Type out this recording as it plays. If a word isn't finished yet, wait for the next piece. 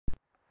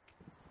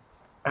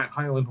At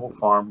Highland Hill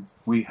Farm,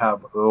 we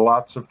have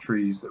lots of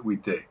trees that we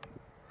dig.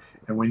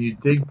 And when you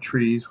dig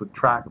trees with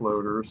track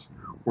loaders,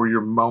 or you're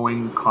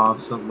mowing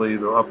constantly,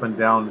 they're up and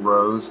down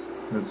rows,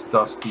 and it's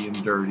dusty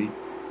and dirty,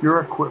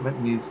 your equipment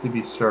needs to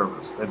be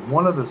serviced. And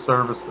one of the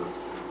services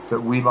that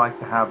we like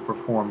to have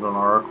performed on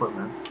our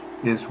equipment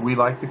is we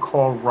like to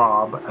call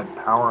Rob at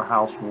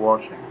Powerhouse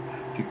Washing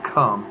to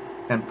come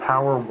and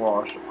power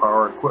wash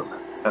our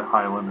equipment at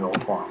Highland Hill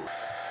Farm.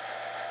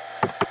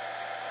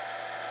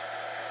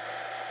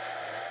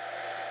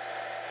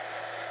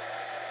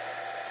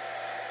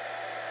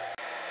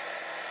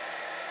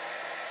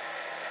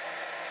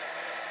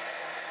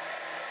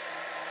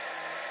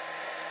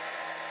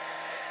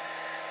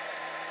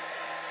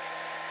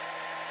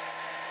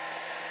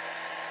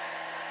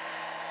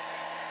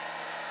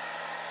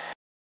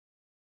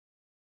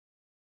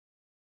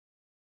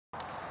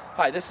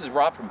 Hi, this is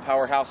Rob from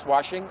Powerhouse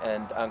Washing,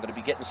 and I'm going to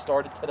be getting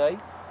started today.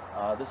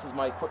 This is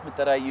my equipment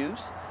that I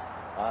use.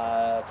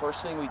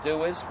 First thing we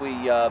do is we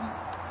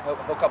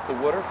hook up the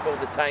water, fill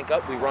the tank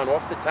up, we run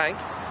off the tank.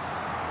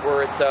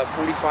 We're at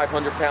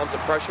 4,500 pounds of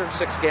pressure,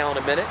 6 gallon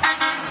a minute.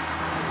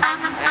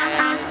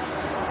 And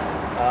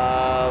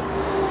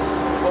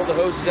pull the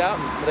hoses out,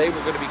 and today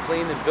we're going to be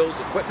cleaning Bill's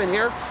equipment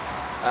here,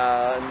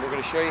 and we're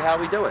going to show you how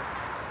we do it.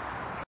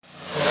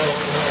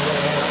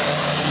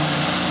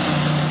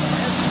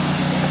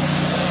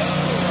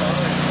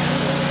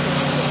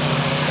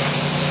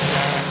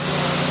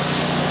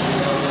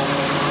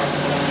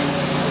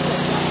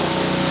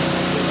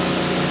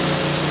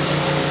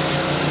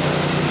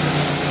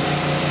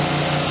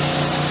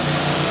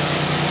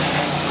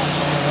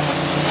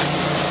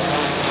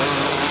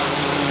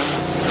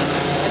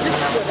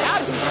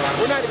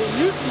 We're not even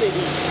using the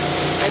heat.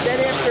 And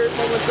then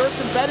when dirt's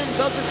embedded and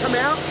doesn't come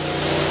out,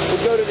 we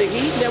go to the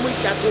heat, and then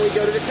that's when we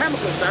go to the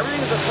chemicals. So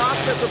everything is a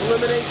process of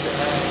elimination.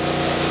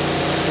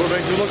 Well, it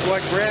makes it look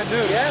like brand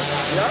new. Yeah,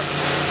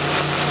 yep.